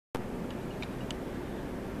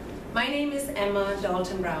My name is Emma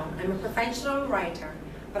Dalton-Brown. I'm a professional writer,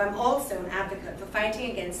 but I'm also an advocate for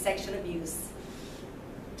fighting against sexual abuse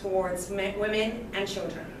towards women and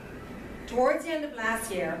children. Towards the end of last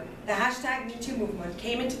year, the hashtag #MeToo movement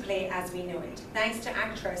came into play as we know it, thanks to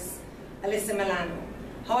actress Alyssa Milano.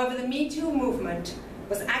 However, the #MeToo movement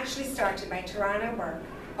was actually started by Tarana Burke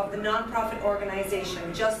of the non-profit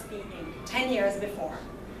organization Just Be Inc. 10 years before.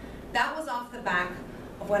 That was off the back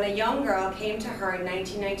of when a young girl came to her in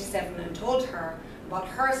 1997 and told her about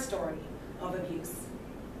her story of abuse.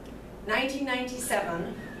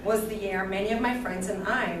 1997 was the year many of my friends and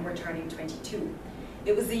I were turning 22.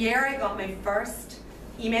 It was the year I got my first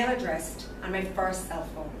email address and my first cell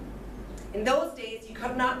phone. In those days, you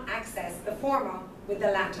could not access the former with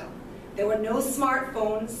the latter. There were no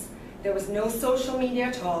smartphones, there was no social media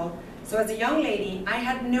at all, so as a young lady, I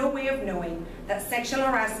had no way of knowing that sexual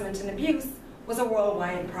harassment and abuse was a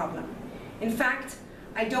worldwide problem. In fact,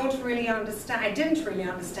 I didn't really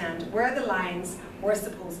understand where the lines were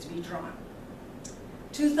supposed to be drawn.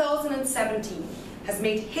 2017 has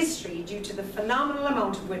made history due to the phenomenal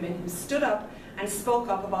amount of women who stood up and spoke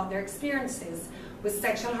up about their experiences with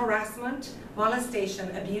sexual harassment,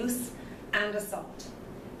 molestation, abuse, and assault.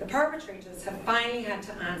 The perpetrators have finally had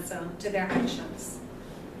to answer to their actions.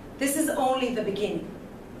 This is only the beginning.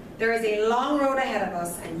 There is a long road ahead of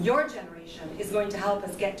us, and your generation is going to help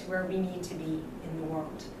us get to where we need to be in the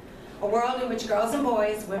world. A world in which girls and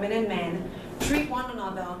boys, women and men, treat one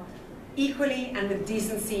another equally and with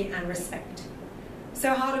decency and respect.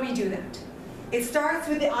 So how do we do that? It starts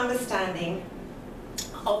with the understanding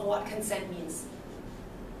of what consent means.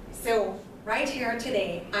 So right here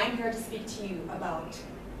today, I'm here to speak to you about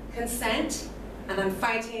consent, and I'm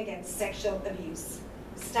fighting against sexual abuse.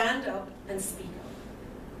 Stand up and speak up.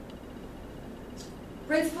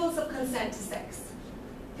 Principles of consent to sex.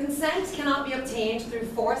 Consent cannot be obtained through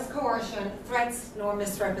force, coercion, threats, nor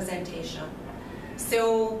misrepresentation.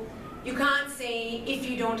 So you can't say, if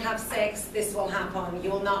you don't have sex, this will happen, you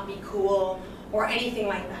will not be cool, or anything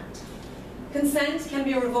like that. Consent can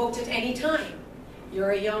be revoked at any time.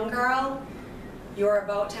 You're a young girl, you're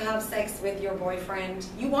about to have sex with your boyfriend,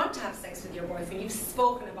 you want to have sex with your boyfriend, you've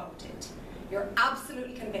spoken about it. You're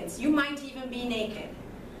absolutely convinced. You might even be naked,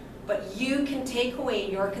 but you can take away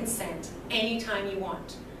your consent anytime you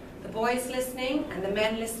want. The boys listening and the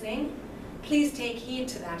men listening, please take heed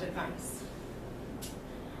to that advice.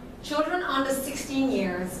 Children under 16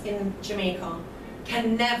 years in Jamaica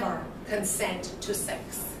can never consent to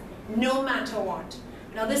sex, no matter what.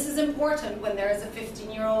 Now this is important when there is a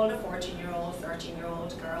 15-year-old, a 14-year-old,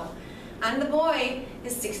 13-year-old girl, and the boy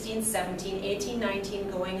is 16, 17, 18,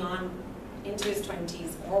 19, going on into his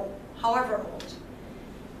 20s, or however old.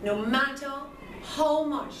 No matter how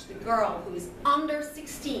much the girl who is under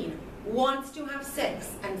 16 wants to have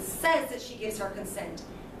sex and says that she gives her consent,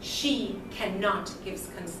 she cannot give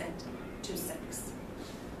consent to sex.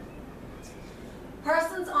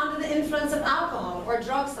 Persons under the influence of alcohol or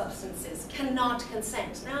drug substances cannot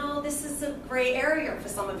consent. Now, this is a gray area for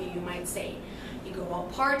some of you, you might say. You go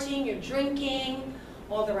out partying, you're drinking,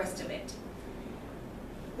 all the rest of it.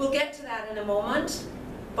 We'll get to that in a moment,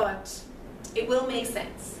 but it will make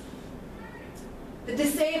sense. The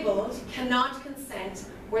disabled cannot consent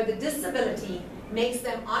where the disability makes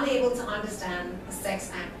them unable to understand a sex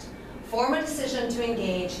act, form a decision to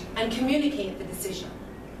engage, and communicate the decision.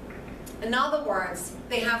 In other words,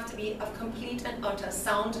 they have to be of complete and utter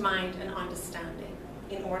sound mind and understanding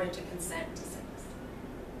in order to consent to sex.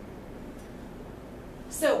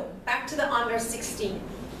 So, back to the under 16.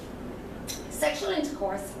 Sexual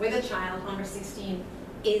intercourse with a child under 16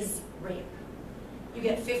 is rape. You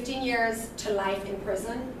get 15 years to life in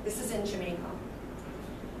prison. This is in Jamaica.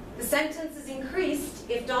 The sentence is increased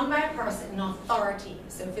if done by a person in authority.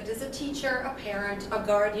 So if it is a teacher, a parent, a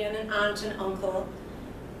guardian, an aunt, an uncle,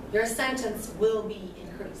 your sentence will be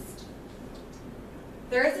increased.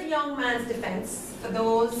 There is a young man's defense for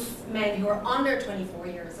those men who are under 24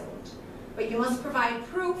 years old. But you must provide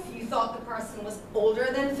proof you thought the person was older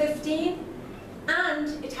than 15,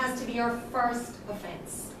 and it has to be your first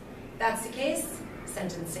offense. If that's the case,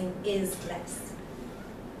 sentencing is less.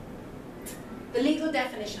 The legal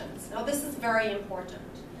definitions. Now this is very important.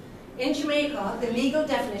 In Jamaica, the legal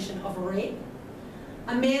definition of rape: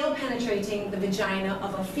 a male penetrating the vagina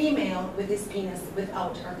of a female with his penis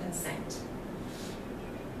without her consent.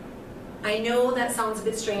 I know that sounds a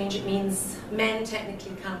bit strange. It means men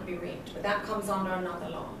technically can't be raped, but that comes under another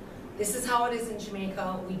law. This is how it is in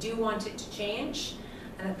Jamaica. We do want it to change,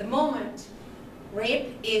 and at the moment,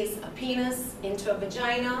 rape is a penis into a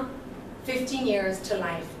vagina, 15 years to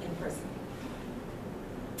life in prison.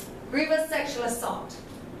 Grievous sexual assault.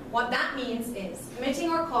 What that means is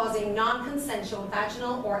committing or causing non-consensual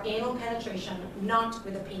vaginal or anal penetration not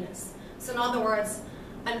with a penis. So in other words,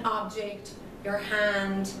 an object, your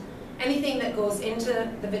hand, anything that goes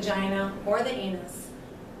into the vagina or the anus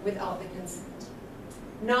without the consent.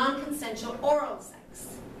 Non-consensual oral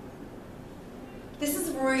sex. This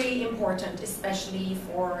is really important, especially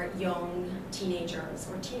for young teenagers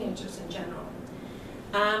or teenagers in general.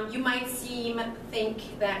 You might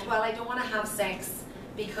think that, well, I don't want to have sex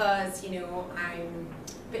because, you know, I'm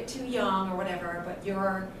a bit too young or whatever, but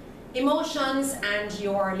your emotions and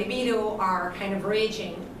your libido are kind of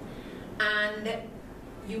raging, and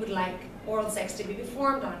you would like oral sex to be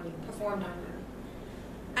performed on you.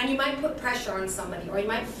 And you might put pressure on somebody, or you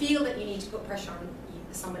might feel that you need to put pressure on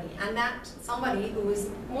somebody, and that somebody who is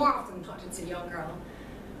more often than not, it's a young girl,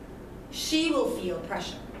 she will feel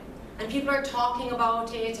pressure. And people are talking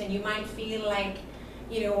about it, and you might feel like,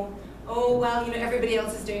 you know, oh, well, you know, everybody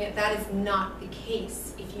else is doing it. That is not the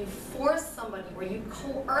case. If you force somebody or you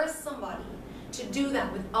coerce somebody to do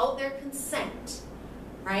that without their consent,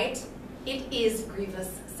 right, it is grievous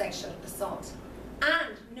sexual assault.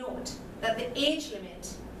 And note that the age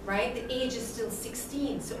limit, right, the age is still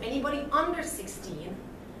 16. So anybody under 16,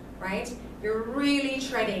 right, you're really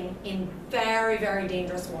treading in very, very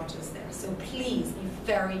dangerous waters there. So please be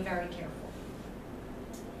very, very careful.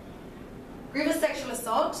 Grievous sexual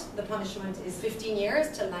assault, the punishment is 15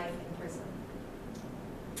 years to life in prison.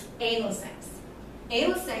 Anal sex.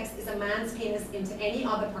 Anal sex is a man's penis into any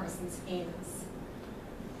other person's anus.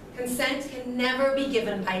 Consent can never be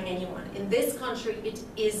given by anyone. In this country, it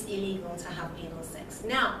is illegal to have anal sex.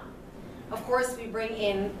 Now, of course, we bring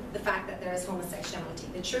in the fact that there is homosexuality.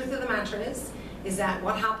 The truth of the matter is that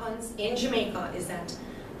what happens in Jamaica is that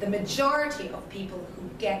the majority of people who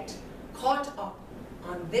get caught up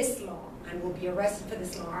on this law and will be arrested for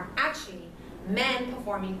this law are actually men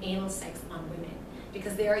performing anal sex on women,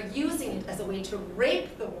 because they are using it as a way to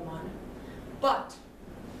rape the woman, but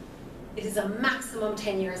it is a maximum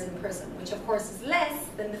 10 years in prison, which of course is less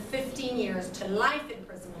than the 15 years to life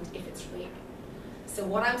imprisonment if it's rape. So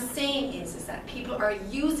what I'm saying is that people are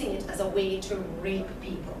using it as a way to rape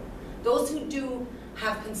people. Those who do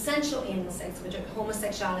have consensual anal sex, which are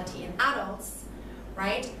homosexuality in adults,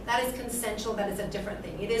 right, that is consensual, that is a different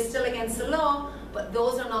thing. It is still against the law, but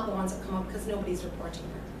those are not the ones that come up because nobody's reporting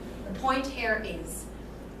them. The point here is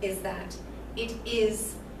that it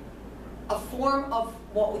is a form of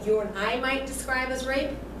what you and I might describe as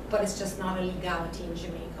rape, but it's just not a legality in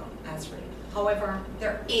Jamaica as rape. However,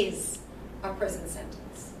 there is a prison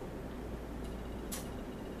sentence.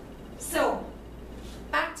 So,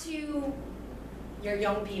 back to your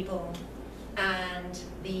young people and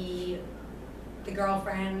the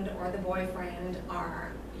girlfriend or the boyfriend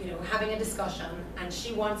are, you know, having a discussion and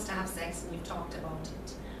she wants to have sex and you've talked about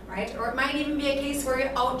it, right? Or it might even be a case where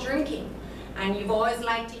you're out drinking and you've always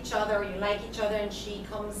liked each other, you like each other, and she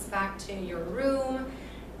comes back to your room,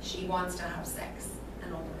 she wants to have sex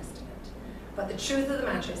and all the rest of it. But the truth of the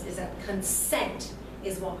matter is that consent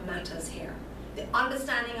is what matters here. The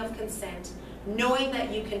understanding of consent, knowing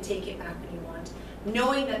that you can take it back when you want,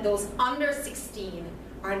 knowing that those under 16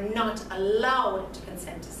 are not allowed to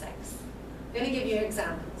consent to sex. I'm going to give you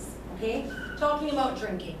examples, okay? Talking about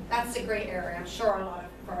drinking, that's a great area, I'm sure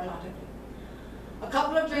for a lot of you. A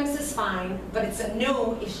couple of drinks is fine, but it's a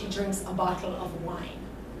no if she drinks a bottle of wine.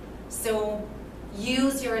 So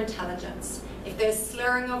use your intelligence. If there's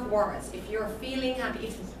slurring of words, if you're feeling happy,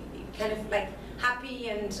 if you're kind of like happy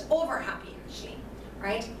and over happy actually,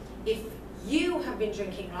 right? If you have been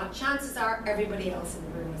drinking a lot, chances are everybody else in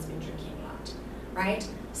the room has been drinking a lot, right?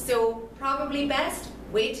 So probably best,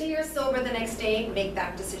 wait till you're sober the next day, make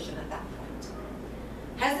that decision at that point.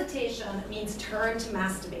 Hesitation means turn to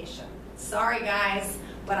masturbation. Sorry guys,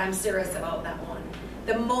 but I'm serious about that one.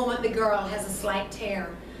 The moment the girl has a slight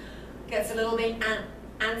tear, gets a little bit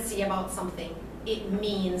antsy about something, it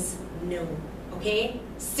means no, okay?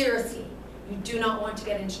 Seriously, you do not want to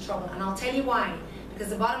get into trouble, and I'll tell you why. Because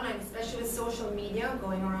the bottom line, especially with social media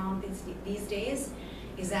going around these days,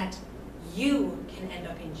 is that you can end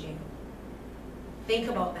up in jail. Think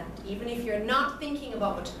about that. Even if you're not thinking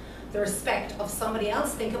about the respect of somebody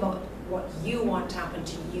else, think about what you want to happen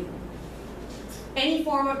to you. Any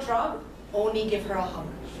form of drug, only give her a hug.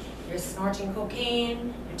 You're snorting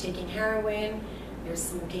cocaine, you're taking heroin, you're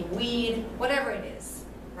smoking weed, whatever it is,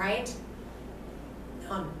 right?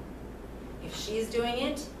 None. If she's doing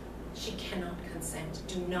it, she cannot consent.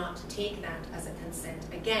 Do not take that as a consent.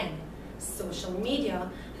 Again, social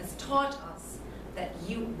media has taught us that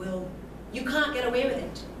you can't get away with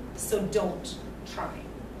it, so don't try.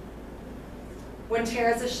 When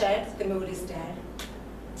tears are shed, the mood is dead.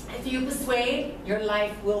 If you persuade, your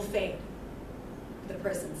life will fade. The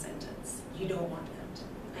prison sentence. You don't want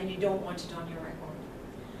that. And you don't want it on your record.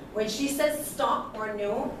 When she says stop or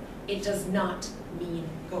no, it does not mean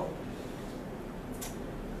go.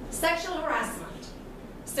 Sexual harassment.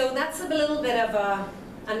 So that's a little bit of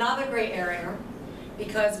another gray area,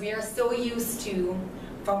 because we are so used to,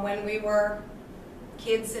 from when we were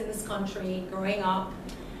kids in this country, growing up,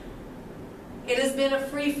 it has been a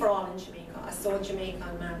free-for-all in Jamaica, a sole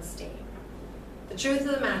Jamaican man stay. The truth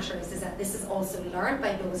of the matter is that this is also learned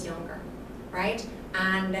by those younger, right?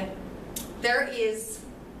 And there is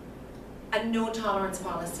a no-tolerance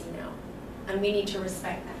policy now, and we need to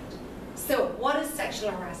respect that. So, what is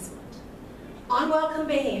sexual harassment? Unwelcome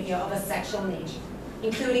behavior of a sexual nature,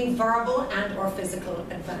 including verbal and or physical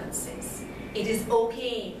advances. It is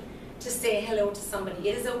okay to say hello to somebody.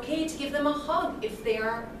 It is okay to give them a hug if they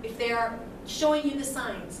are showing you the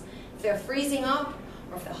signs. If they're freezing up,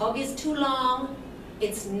 or if the hug is too long,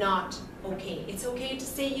 it's not okay. It's okay to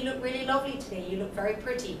say, you look really lovely today, you look very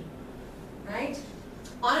pretty, right?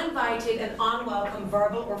 Uninvited and unwelcome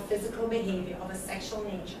verbal or physical behavior of a sexual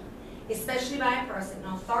nature, especially by a person in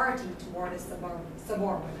authority toward a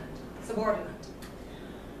subordinate.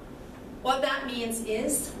 What that means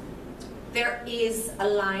is, there is a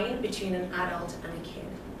line between an adult and a kid.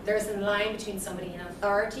 There's a line between somebody in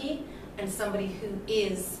authority and somebody who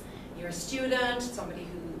is your student, somebody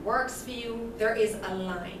who works for you. There is a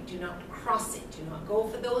line. Do not cross it. Do not go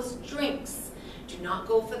for those drinks. Do not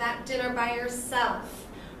go for that dinner by yourself,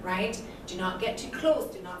 right? Do not get too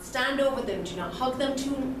close. Do not stand over them. Do not hug them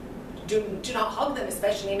do not hug them,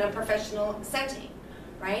 especially in a professional setting,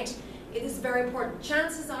 right? It is very important.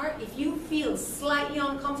 Chances are, if you feel slightly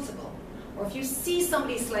uncomfortable, or if you see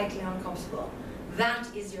somebody slightly uncomfortable, that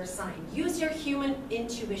is your sign. Use your human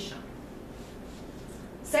intuition.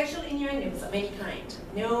 Sexual innuendos of any kind.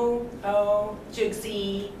 No, oh,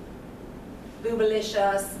 jugsy,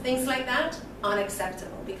 boobalicious, things like that,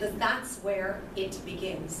 unacceptable, because that's where it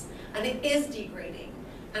begins. And it is degrading.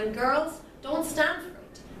 And girls, don't stand for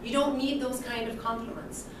it. You don't need those kind of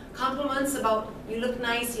compliments. Compliments about, you look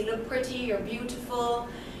nice, you look pretty, you're beautiful,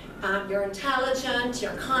 you're intelligent,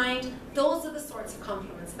 you're kind. Those are the sorts of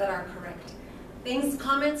compliments that are correct.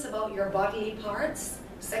 Comments about your bodily parts,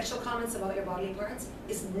 sexual comments about your bodily parts,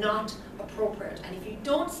 is not appropriate. And if you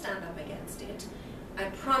don't stand up against it, I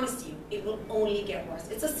promise you, it will only get worse.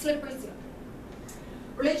 It's a slippery slope.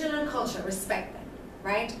 Religion and culture, respect them,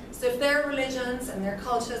 right? So if there are religions and there are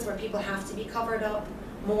cultures where people have to be covered up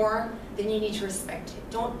more, then you need to respect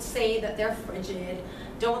it. Don't say that they're frigid.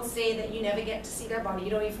 Don't say that you never get to see their body.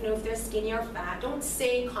 You don't even know if they're skinny or fat. Don't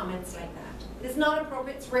say comments like that. It's not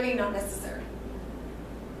appropriate. It's really not necessary.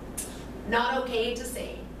 Not okay to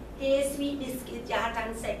say, hey, sweet biscuit, you're hot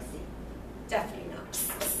and sexy. Definitely not.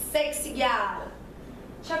 Sexy gal.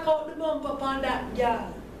 Check out the bump up on that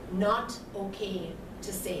gal. Not okay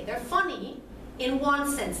to say. They're funny in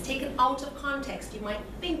one sense. Taken out of context, you might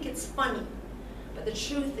think it's funny. But the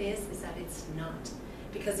truth is that it's not.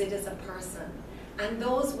 Because it is a person. And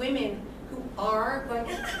those women who are going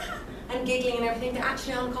and giggling and everything, they're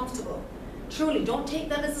actually uncomfortable. Truly, don't take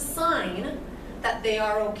that as a sign that they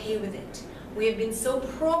are okay with it. We have been so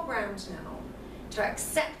programmed now to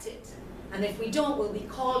accept it. And if we don't, we'll be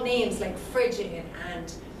called names like frigid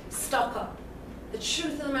and stuck up. The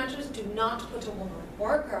truth of the matter is, do not put a woman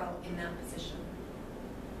or a girl in that position.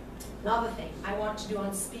 Another thing, I want to do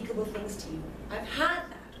unspeakable things to you. I've had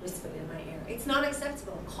that whispered in my ear. It's not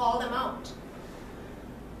acceptable. Call them out.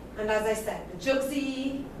 And as I said, the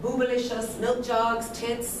jugsy, boobalicious, milk jugs,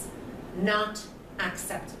 tits, not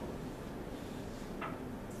acceptable.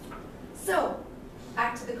 So,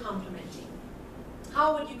 back to the complimenting.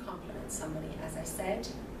 How would you compliment somebody? As I said,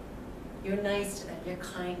 you're nice to them, you're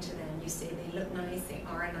kind to them, you say they look nice, they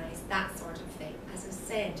are nice, that sort of thing. As I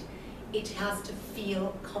said, it has to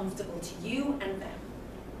feel comfortable to you and them,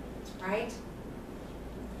 right?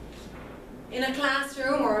 In a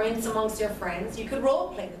classroom or amongst your friends, you could role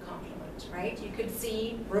play the compliment, right? You could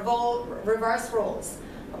see reverse roles.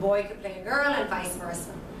 A boy could play a girl and vice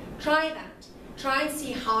versa. Try that. Try and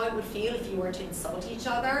see how it would feel if you were to insult each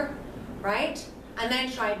other, right? And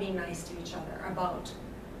then try being nice to each other about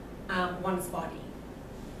one's body.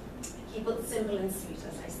 Keep it simple and sweet,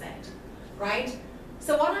 as I said, right?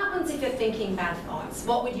 So what happens if you're thinking bad thoughts?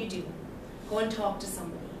 What would you do? Go and talk to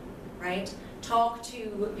somebody, right? Talk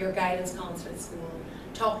to your guidance counselor at school.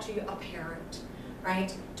 Talk to a parent,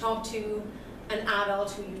 right? Talk to an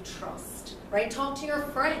adult who you trust, right? Talk to your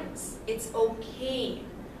friends. It's okay,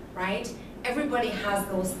 right? Everybody has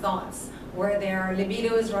those thoughts where their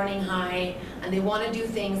libido is running high and they want to do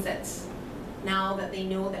things that now that they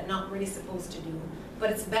know they're not really supposed to do, but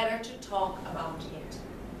it's better to talk about it,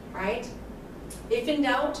 right? If in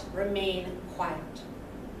doubt, remain quiet.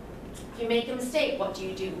 If you make a mistake, what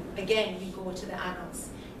do? Again, you go to the adults.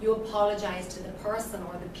 You apologize to the person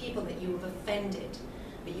or the people that you have offended.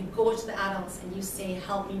 But you go to the adults and you say,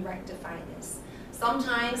 help me rectify this.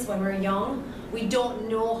 Sometimes when we're young, we don't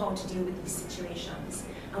know how to deal with these situations.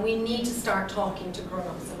 And we need to start talking to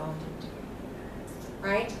grown-ups about it.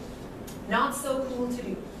 Right? Not so cool to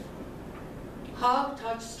do. Hug,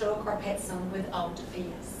 touch, stroke, or pet someone without a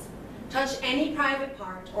yes. Touch any private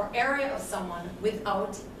part or area of someone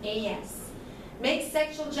without a yes. Make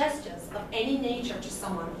sexual gestures of any nature to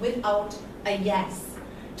someone without a yes.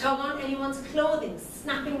 Tug on anyone's clothing,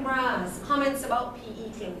 snapping bras, comments about PE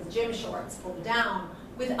clothes, gym shorts, pull down,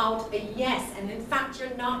 without a yes. And in fact,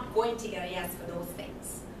 you're not going to get a yes for those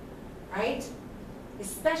things, right?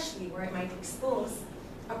 Especially where it might expose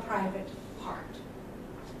a private part,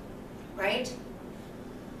 right?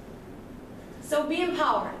 So be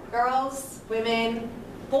empowered. Girls, women,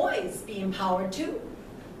 boys, be empowered too,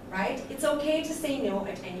 right? It's okay to say no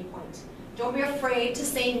at any point. Don't be afraid to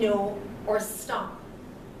say no or stop.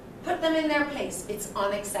 Put them in their place. It's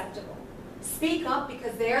unacceptable. Speak up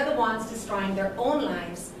because they're the ones destroying their own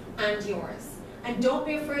lives and yours. And don't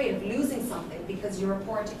be afraid of losing something because you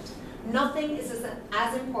report it. Nothing is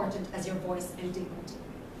as important as your voice and dignity.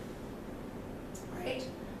 Right?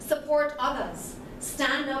 Support others.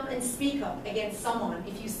 Stand up and speak up against someone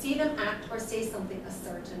if you see them act or say something a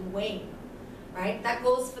certain way. Right? That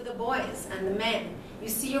goes for the boys and the men. You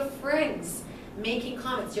see your friends making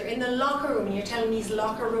comments. You're in the locker room and you're telling these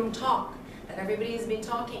locker room talk that everybody has been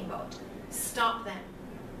talking about. Stop them.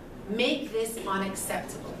 Make this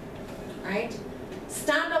unacceptable. Right?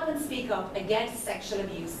 Stand up and speak up against sexual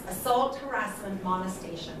abuse, assault, harassment,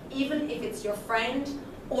 molestation, even if it's your friend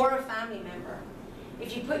or a family member.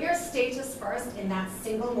 If you put your status first in that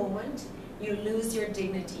single moment, you lose your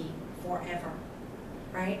dignity forever.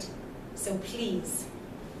 Right? So please.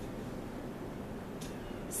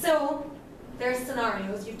 So, there are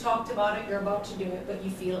scenarios, you've talked about it, you're about to do it, but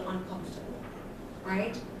you feel uncomfortable,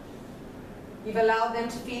 right? You've allowed them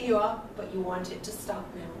to feel you up, but you want it to stop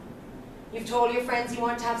now. You've told your friends you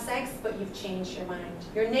want to have sex, but you've changed your mind.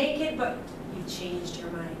 You're naked, but you've changed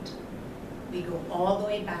your mind. We go all the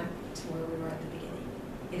way back to where we were at the beginning.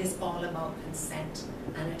 It is all about consent,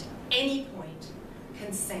 and at any point,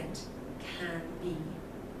 consent can be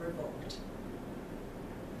revoked.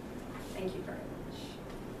 Thank you very much.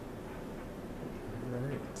 All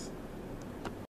right.